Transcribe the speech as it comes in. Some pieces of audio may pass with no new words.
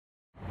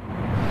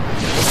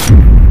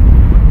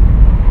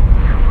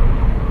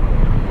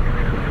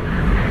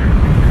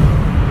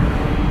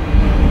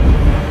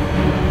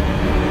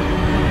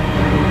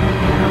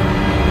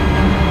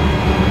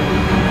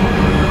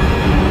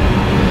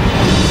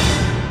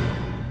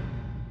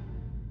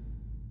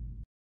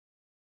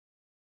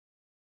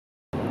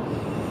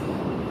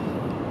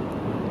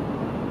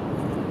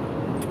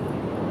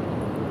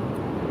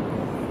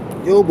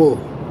Yo, boy.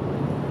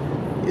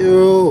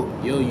 Yo,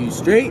 you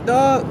straight,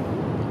 dog?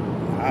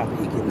 Wow,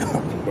 he getting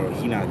up. Bro,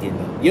 he not getting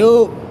up.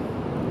 Yo,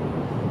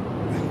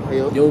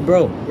 bro. Yo,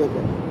 bro.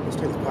 Let's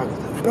check his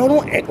pockets. Bro,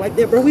 don't act like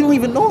that, bro. We don't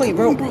even know him,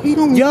 bro. Bro, he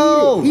don't.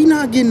 Yo, he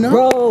not getting up,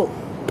 bro.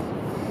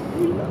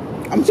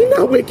 He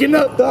not waking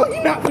up, dog. He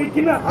not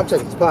waking up. I'm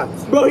checking his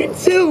pockets. Bro, he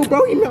chill,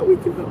 bro. He not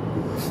waking up.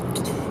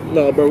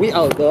 No, bro, we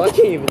out, dog. I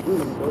can't even do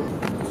this, bro.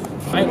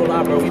 I ain't gonna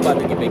lie, bro. We about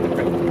to get back to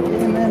crack.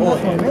 Yeah, man,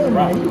 that's what man.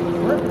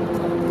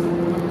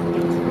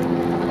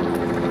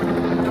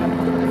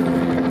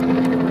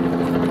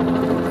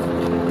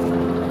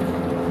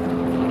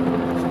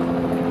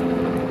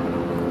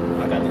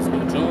 I got this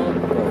new joint.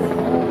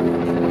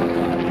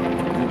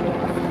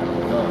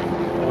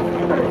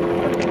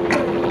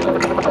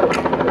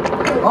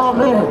 Oh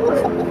man,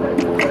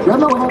 y'all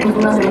know what happens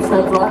when I hit a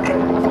step right?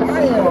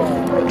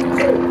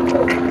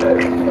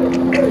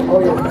 Oh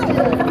yeah.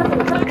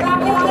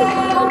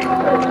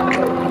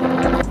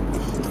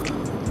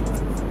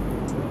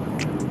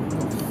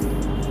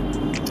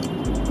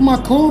 My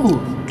clothes.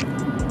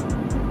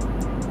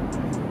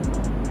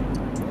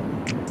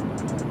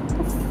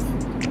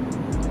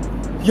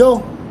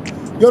 Yo,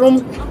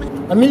 don't.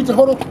 I need to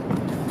hold up.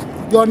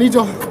 Yo, I need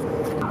to.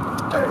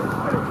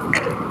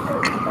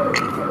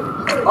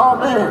 Oh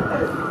man,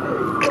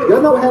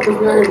 y'all know what happens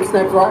when I hit a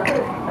step right?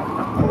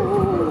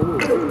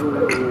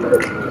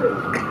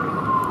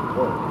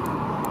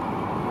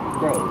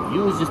 Bro, you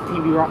was just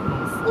PB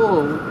rocking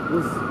full.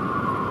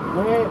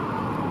 Man,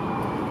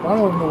 I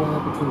don't even know what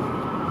happened to me.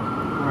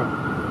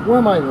 Where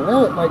am I even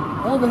at? Like,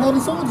 I haven't had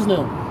these soldiers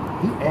now.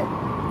 You at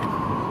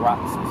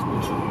rocks is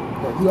with you.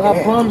 Yo,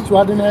 I promise you I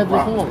didn't have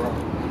this on.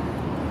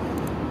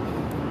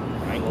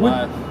 I ain't gonna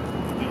lie.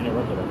 We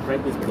interrupted a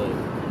practice, but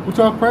What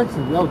y'all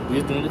practicing? Yo, we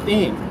just doing the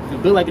thing. You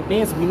build like a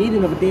dance. We need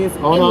another dance.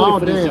 oh no, I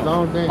don't dance. I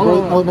don't dance.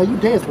 Oh no, you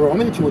dance, bro. I'm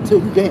gonna hit you with two.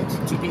 You dance.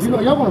 You know,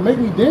 y'all wanna make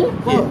me dance?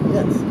 Yeah,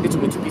 yes. Hit you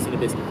with 2 pieces of the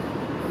biscuit.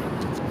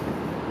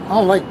 I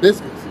don't like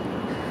biscuits.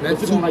 That's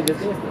you don't like this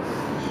dance,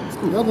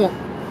 though. Y'all want?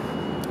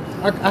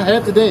 I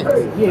have to dance.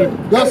 Yeah.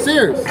 Y'all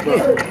serious?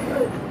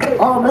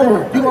 Oh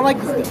man, You don't like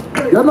this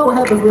stuff. y'all know what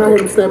happens when I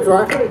hit the steps,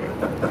 right?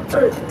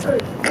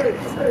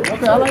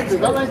 Okay, I like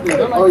this. I like this. I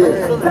like Oh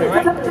this.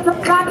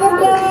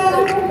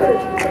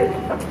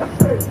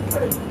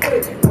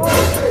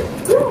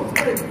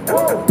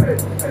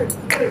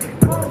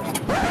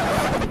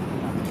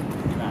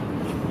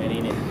 That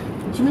ain't it.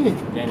 What you mean?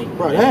 That ain't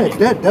Bro, that ain't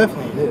that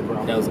definitely did,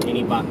 bro. That was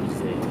any box you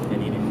said. That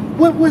ain't it.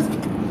 What was?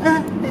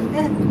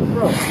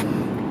 Bro.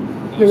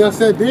 Yeah, y'all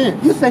said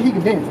dance. You say he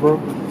can dance, bro.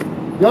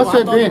 Y'all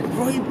said dance.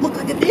 Bro, you look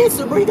like a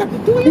dancer, bro. You got to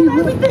do it and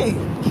everything.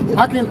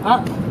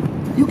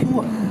 You can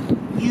what?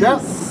 You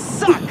That-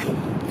 suck.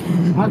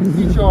 I can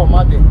teach y'all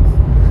my dance.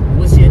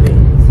 What's your dance?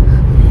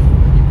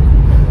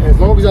 As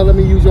long as y'all let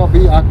me use y'all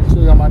beat, I can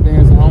show y'all my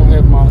dance. I don't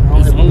have my.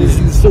 As long as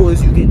you show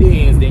us you can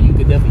dance, then you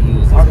can definitely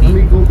use it. Let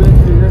me go back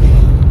here.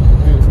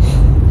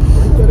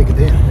 You gotta get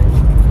dance.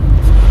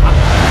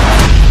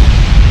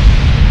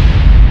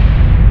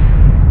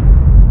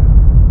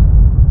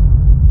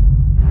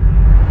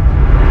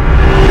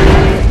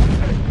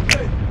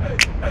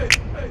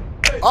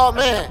 Oh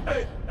man,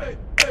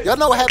 y'all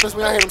know what happens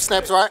when I hit them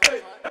snaps, right?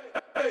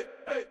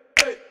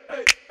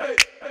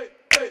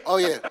 Oh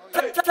yeah.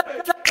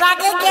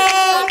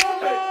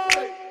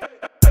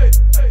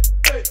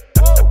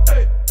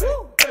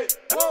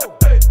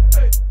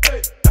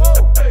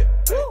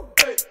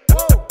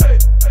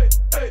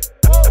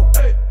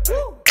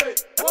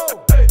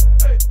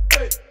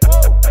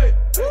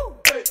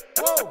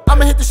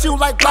 I'ma hit the shoe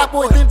like Block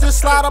Boy, then just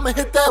slide, I'ma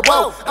hit that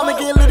whoa. I'ma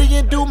get litty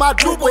and do my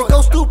droop boy,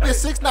 go stupid,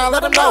 6'9",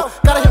 let them know.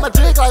 Gotta hit my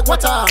jig like one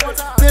time,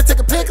 then take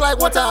a pic like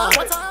one time,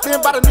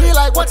 then by the knee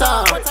like one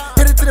time,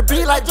 hit it to the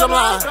beat like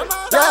drumline.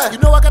 Yeah, you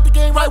know I got the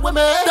game right with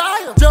me.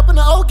 Jump in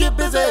the O, get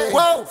busy.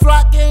 Whoa,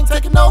 Flock gang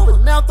taking over,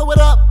 now throw it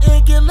up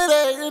and get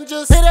litty and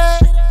just hit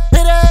it,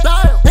 hit it,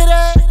 damn, hit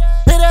it,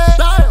 hit it,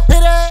 damn,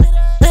 hit it,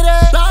 hit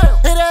it, damn,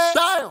 hit it,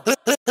 damn,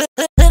 hit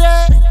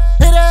it,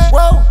 hit it,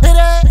 whoa, hit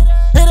it,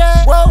 hit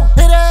it, whoa,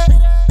 hit it,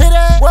 hit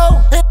it,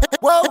 whoa, hit it,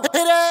 whoa,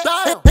 hit it,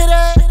 damn, hit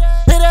it,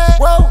 hit it,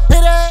 whoa,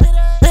 hit it,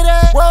 hit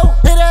it, whoa,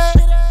 hit it,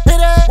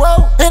 hit it,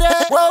 whoa, hit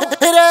it, whoa,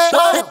 hit it,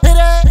 damn, hit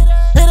it,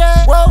 hit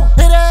it, whoa,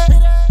 hit it,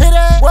 hit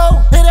it, whoa,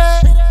 hit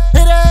it,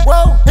 hit it,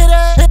 whoa, hit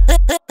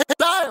it,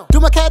 damn. Do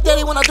my cat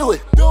daddy when I do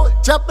it.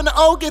 Jump in the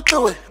O, get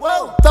through it.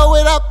 Throw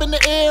it up in the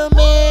air,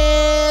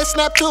 man.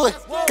 Snap to it.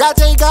 Got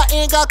J, got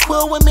N, got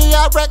Quill with me.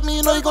 I wreck me,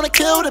 you know you gonna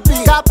kill the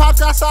beat. Got Pops,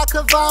 got Sock,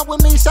 Kavon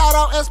with me. Shout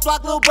out S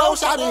Block, little bro,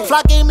 shout in.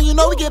 Flock gaming, you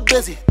know we get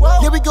busy.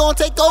 Yeah, we gon'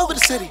 take over the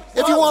city.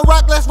 If you want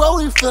rock, let's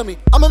roll, you feel me?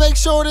 I'ma make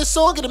sure this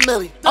song get a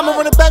milli. I'ma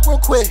run it back real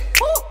quick.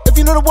 If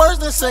you know the words,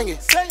 then sing it.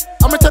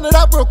 I'ma turn it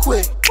up real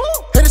quick.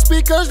 Hit the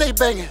speakers, they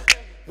banging.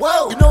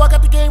 Whoa, you know I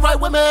got the game right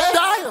with me.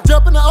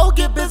 Jump in the O,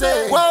 get busy.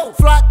 Whoa,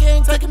 Flock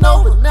gang taking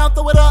over. Now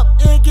throw it up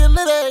and get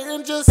litty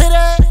and just hit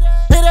it.